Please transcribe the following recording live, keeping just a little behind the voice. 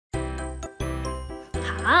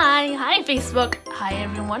Hi Facebook. Hi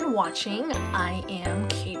everyone watching. I am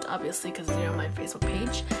Kate, obviously, because you're on my Facebook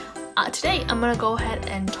page. Today I'm gonna go ahead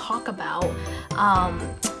and talk about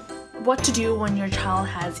what to do when your child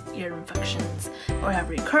has ear infections or have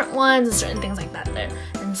recurrent ones and certain things like that there.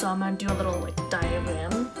 And so I'm gonna do a little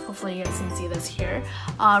diagram. Hopefully you guys can see this here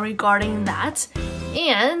regarding that.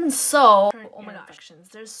 And so, oh my gosh,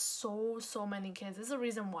 there's so many kids. This is the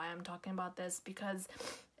reason why I'm talking about this, because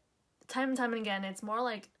time and time again, it's more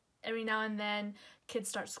like every now and then kids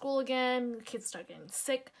start school again, kids start getting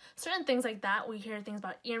sick, certain things like that. We hear things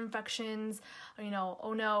about ear infections, or, you know,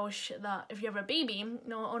 oh no, if you have a baby, you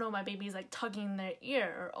know, oh no, my baby's like tugging their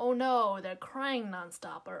ear, or oh no, they're crying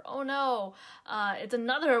nonstop, or oh no, it's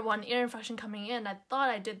another one, ear infection coming in. I thought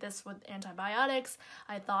I did this with antibiotics.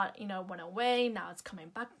 I thought, you know, it went away, now it's coming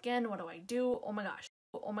back again. What do I do? Oh my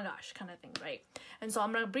gosh, kind of thing, right? And so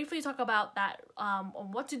I'm going to briefly talk about that,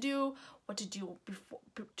 on what to do before,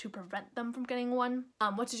 to prevent them from getting one,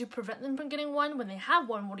 what to do to prevent them from getting one. When they have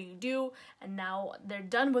one, what do you do? And now they're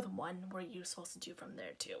done with one, what are you supposed to do from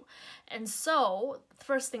there too? And so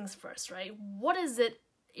first things first, right? What is it?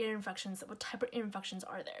 Ear infections, what type of ear infections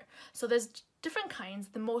are there? So there's different kinds.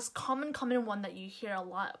 The most common one that you hear a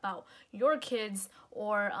lot about your kids,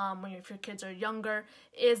 or if your kids are younger,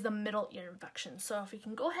 is the middle ear infection. So if we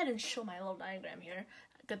can go ahead and show my little diagram here.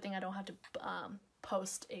 Good thing I don't have to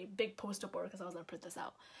post a big poster board, because I was gonna print this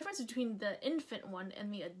out. The difference between the infant one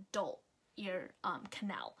and the adult ear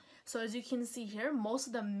canal. So as you can see here, most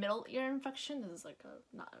of the middle ear infection, this is like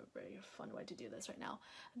not a very fun way to do this right now.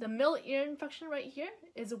 The middle ear infection right here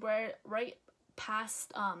is where, right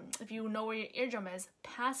past, if you know where your eardrum is,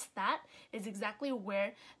 past that is exactly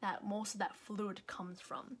where that most of that fluid comes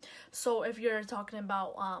from. So if you're talking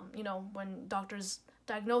about, you know, when doctors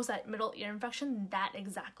diagnose that middle ear infection, that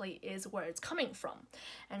exactly is where it's coming from.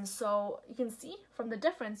 And so you can see from the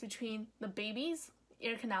difference between the baby's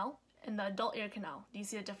ear canal and the adult ear canal. Do you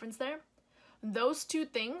see the difference there? Those two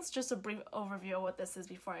things, just a brief overview of what this is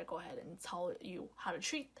before I go ahead and tell you how to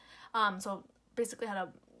treat. So basically how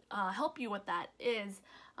to help you with that is,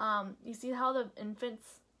 you see how the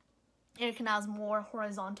infant's ear canal is more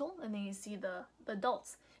horizontal, and then you see the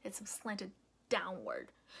adults, it's slanted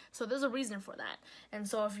downward. So there's a reason for that. And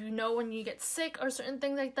so if you know when you get sick or certain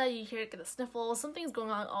things like that, you hear get a sniffle, something's going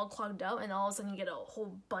on all clogged up, and all of a sudden you get a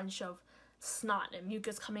whole bunch of snot and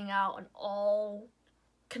mucus coming out on all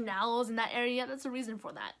canals in that area. That's a reason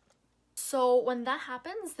for that. So when that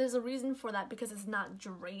happens, there's a reason for that, because it's not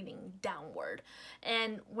draining downward.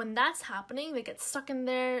 And when that's happening, they get stuck in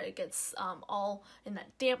there, it gets all in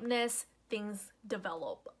that dampness, things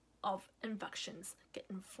develop of infections, get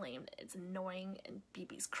inflamed. It's annoying, and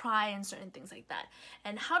babies cry and certain things like that.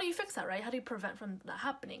 And how do you fix that, right? How do you prevent from that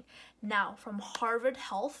happening? Now, from Harvard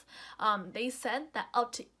Health, they said that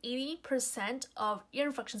up to 80% of ear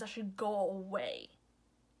infections actually go away.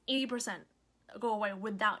 80% go away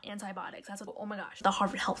without antibiotics. That's what, oh my gosh, the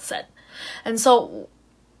Harvard Health said. And so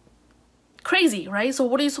crazy, right? So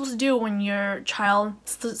what are you supposed to do when your child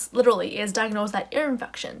literally is diagnosed that ear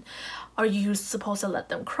infection? Are you supposed to let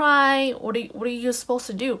them cry? What are you supposed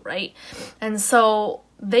to do, right? And so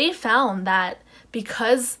they found that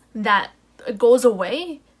because that it goes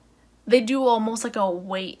away, they do almost like a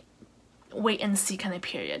wait and see kind of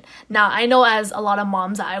period. Now, I know as a lot of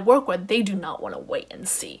moms that I work with, they do not want to wait and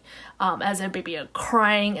see as their baby are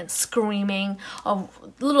crying and screaming.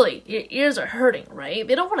 Literally, your ears are hurting, right?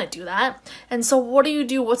 They don't want to do that. And so what do you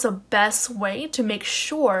do? What's the best way to make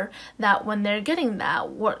sure that when they're getting that,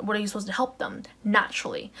 what are you supposed to help them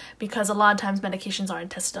naturally? Because a lot of times medications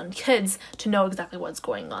aren't tested on kids to know exactly what's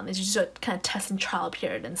going on. It's just a kind of test and trial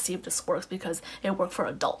period and see if this works, because it worked for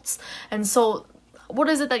adults. And so what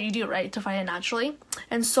is it that you do, right, to find it naturally?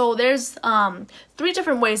 And so there's 3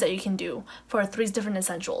 different ways that you can do for 3 different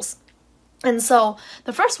essentials. And so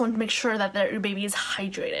the first one, to make sure that your baby is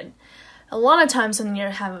hydrated. A lot of times when you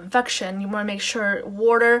have an infection, you want to make sure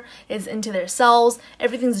water is into their cells,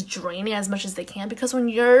 everything's draining as much as they can, because when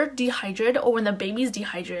you're dehydrated, or when the baby's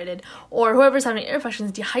dehydrated, or whoever's having ear infection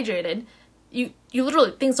is dehydrated, you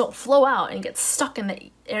literally, things don't flow out and get stuck in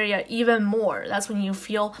the area even more. That's when you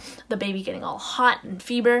feel the baby getting all hot and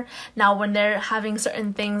fever. Now, when they're having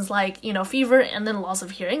certain things like, you know, fever and then loss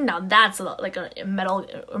of hearing, now that's like a medical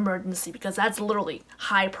emergency, because that's literally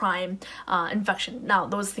high prime infection. Now,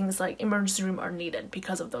 those things like emergency room are needed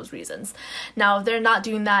because of those reasons. Now, if they're not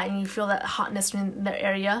doing that and you feel that hotness in their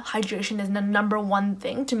area, hydration is the #1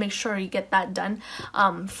 thing to make sure you get that done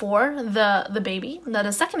for the baby. Now,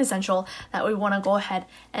 the second essential that we want to to go ahead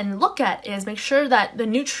and look at is make sure that the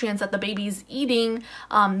nutrients that the baby is eating,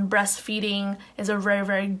 breastfeeding is a very,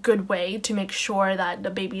 very good way to make sure that the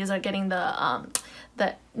babies are getting the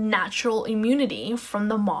natural immunity from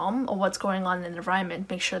the mom or what's going on in the environment.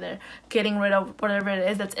 Make sure they're getting rid of whatever it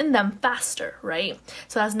is that's in them faster, right?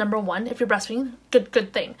 So that's number one. If you're breastfeeding,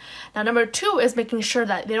 good thing. Now number two is making sure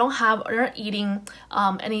that they don't have or are eating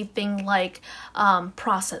anything like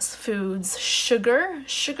processed foods. Sugar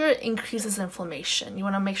increases inflammation. You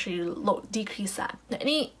want to make sure you decrease that.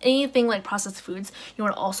 Anything like processed foods, you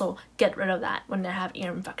want to also get rid of that when they have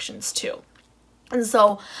ear infections too. And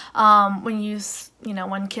so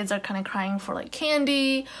when kids are kind of crying for like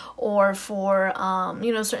candy or for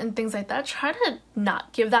certain things like that, try to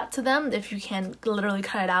not give that to them. If you can, literally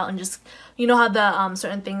cut it out and just, how the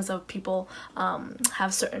certain things of people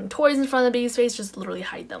have certain toys in front of the baby's face, just literally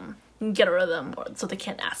hide them. Get rid of them so they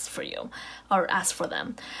can't ask for you or ask for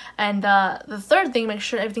them. And the third thing, make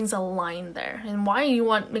sure everything's aligned there. And why you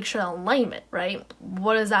want make sure alignment, right?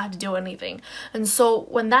 What does that have to do with anything? And so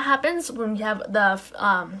when that happens, when you have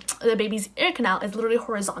the baby's ear canal is literally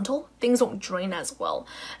horizontal, things don't drain as well.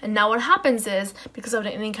 And now what happens is, because of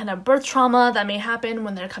any kind of birth trauma that may happen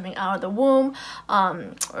when they're coming out of the womb,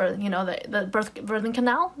 or the birthing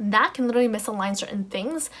canal, that can literally misalign certain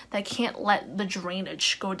things that can't let the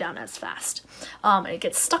drainage go down as fast. It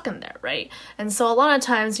gets stuck in there, right? And so a lot of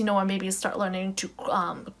times, when babies start learning to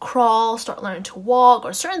crawl, start learning to walk,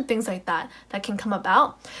 or certain things like that can come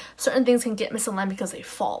about, certain things can get misaligned because they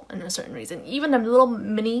fall in a certain reason. Even a little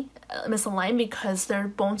mini misaligned because their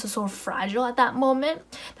bones are so fragile at that moment.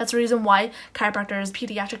 That's the reason why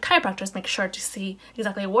pediatric chiropractors make sure to see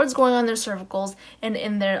exactly what's going on in their cervicals and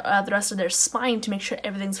in their the rest of their spine to make sure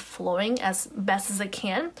everything's flowing as best as it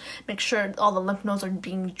can. Make sure all the lymph nodes are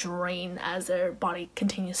being drained as their body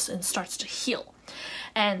continues and starts to heal.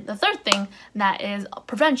 And the third thing, that is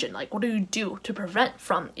prevention. Like, what do you do to prevent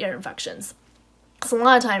from ear infections? So a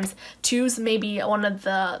lot of times tubes may be one of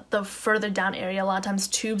the further down area. A lot of times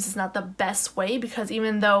tubes is not the best way, because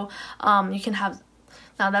even though you can have,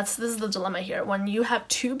 this is the dilemma here. When you have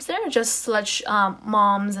tubes there, just to let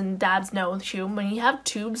moms and dads know too, when you have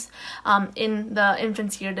tubes in the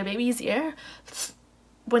infant's ear, the baby's ear,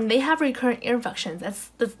 when they have recurrent ear infections,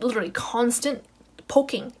 that's literally constant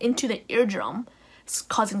poking into the eardrum,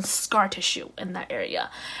 causing scar tissue in that area,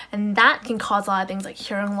 and that can cause a lot of things like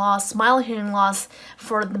hearing loss, mild hearing loss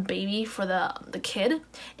for the baby, for the kid,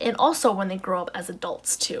 and also when they grow up as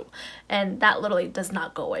adults too. And that literally does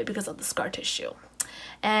not go away because of the scar tissue.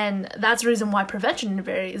 And that's the reason why prevention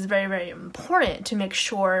is very, very important, to make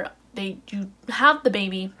sure you have the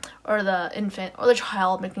baby or the infant or the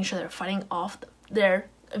child, making sure they're fighting off their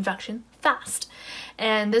infection fast.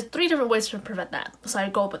 And there's 3 different ways to prevent that. So I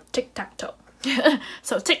go with tic-tac-toe.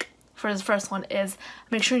 So tick for the first one is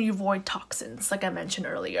make sure you avoid toxins, like I mentioned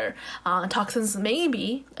earlier. Toxins may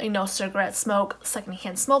be, cigarette smoke,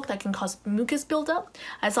 secondhand smoke that can cause mucus buildup.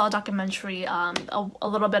 I saw a documentary a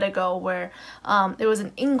little bit ago where it was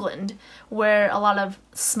in England, where a lot of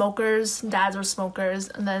dads were smokers,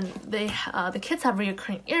 and then the kids have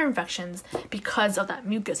recurring ear infections because of that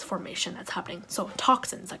mucus formation that's happening. So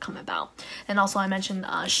toxins that come about. And also I mentioned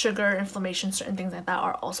sugar, inflammation, certain things like that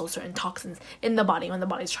are also certain toxins in the body when the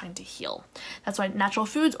body's trying to heal. That's why natural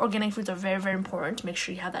foods, organic foods are very, very important to make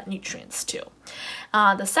sure you have that nutrients too.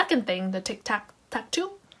 The second thing, the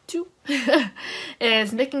tic-tac-toe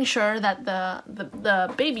is making sure that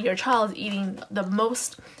the baby, your child, is eating the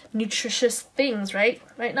most nutritious things, right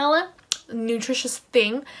Nala? Nutritious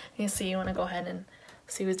thing. You see, you want to go ahead and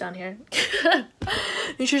see who's down here.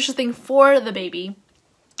 Nutritious thing for the baby,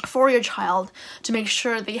 for your child, to make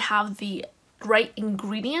sure they have the right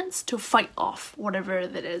ingredients to fight off whatever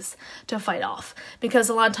it is to fight off. Because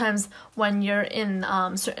a lot of times when you're in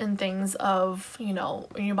certain things of,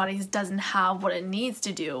 when your body doesn't have what it needs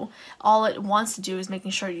to do, all it wants to do is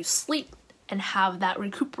making sure you sleep and have that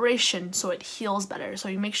recuperation so it heals better. So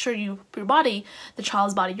you make sure your body, your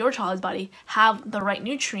child's body, have the right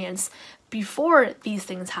nutrients before these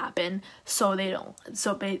things happen, so they don't,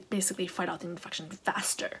 basically fight out the infection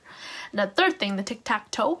faster. And the third thing, the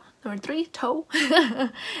tic-tac-toe, number 3, toe,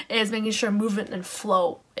 is making sure movement and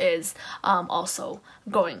flow is also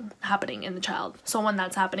happening in the child. So when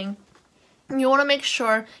that's happening, you want to make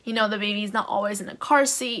sure, the baby's not always in a car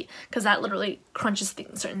seat, because that literally crunches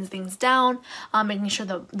certain things down. Making sure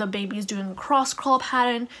the baby's doing a cross crawl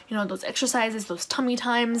pattern, those exercises, those tummy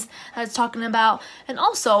times I was talking about. And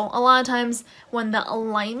also, a lot of times when the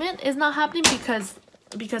alignment is not happening, because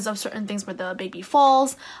because of certain things where the baby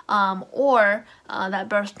falls, or that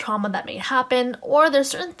birth trauma that may happen, or there's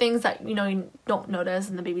certain things that you don't notice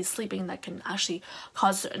and the baby's sleeping that can actually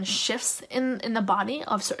cause certain shifts in the body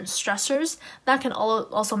of certain stressors that can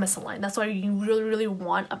also misalign. That's why you really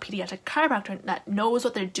want a pediatric chiropractor that knows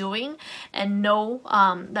what they're doing and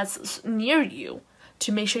that's near you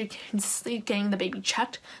to make sure you can sleep, getting the baby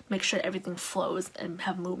checked, make sure everything flows and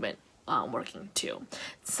have movement working too.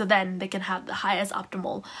 So then they can have the highest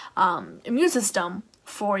optimal immune system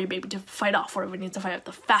for your baby to fight off whatever needs to fight off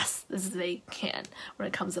the fastest as they can when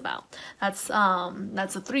it comes about. That's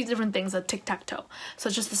the 3 different things of tic-tac-toe. So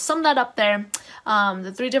just to sum that up there,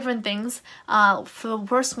 the 3 different things. For the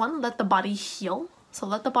first one, let the body heal. So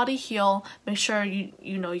let the body heal. Make sure you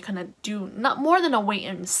kind of do not more than a wait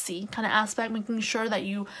and see kind of aspect, making sure that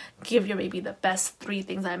you give your baby the best 3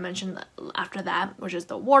 things I mentioned after that, which is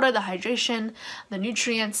the water, the hydration, the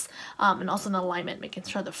nutrients, and also the alignment, making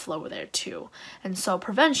sure the flow there too. And so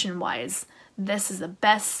prevention wise, this is the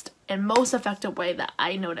best and most effective way that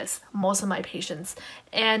I notice most of my patients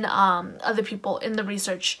and other people in the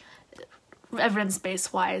research,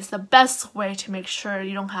 evidence-based wise, the best way to make sure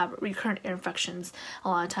you don't have recurrent ear infections. A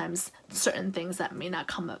lot of times certain things that may not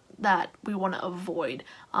come up that we want to avoid,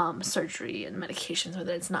 surgery and medications,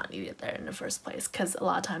 whether it's not needed there in the first place, because a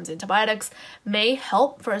lot of times antibiotics may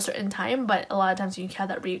help for a certain time, but a lot of times when you have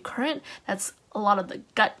that recurrent, that's a lot of the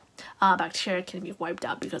gut bacteria can be wiped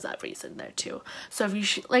out because of that reason there too. So if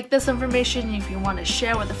you like this information, if you want to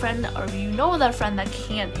share with a friend, or if you know that friend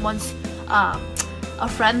that wants a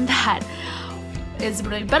friend that is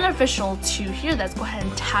really beneficial to hear this, go ahead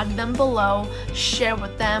and tag them below, share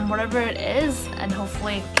with them whatever it is, and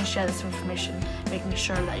hopefully you can share this information, making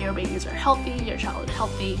sure that your babies are healthy, your child is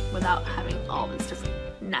healthy, without having all this different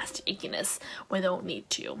nasty achiness where they don't need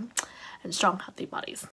to, and strong healthy bodies.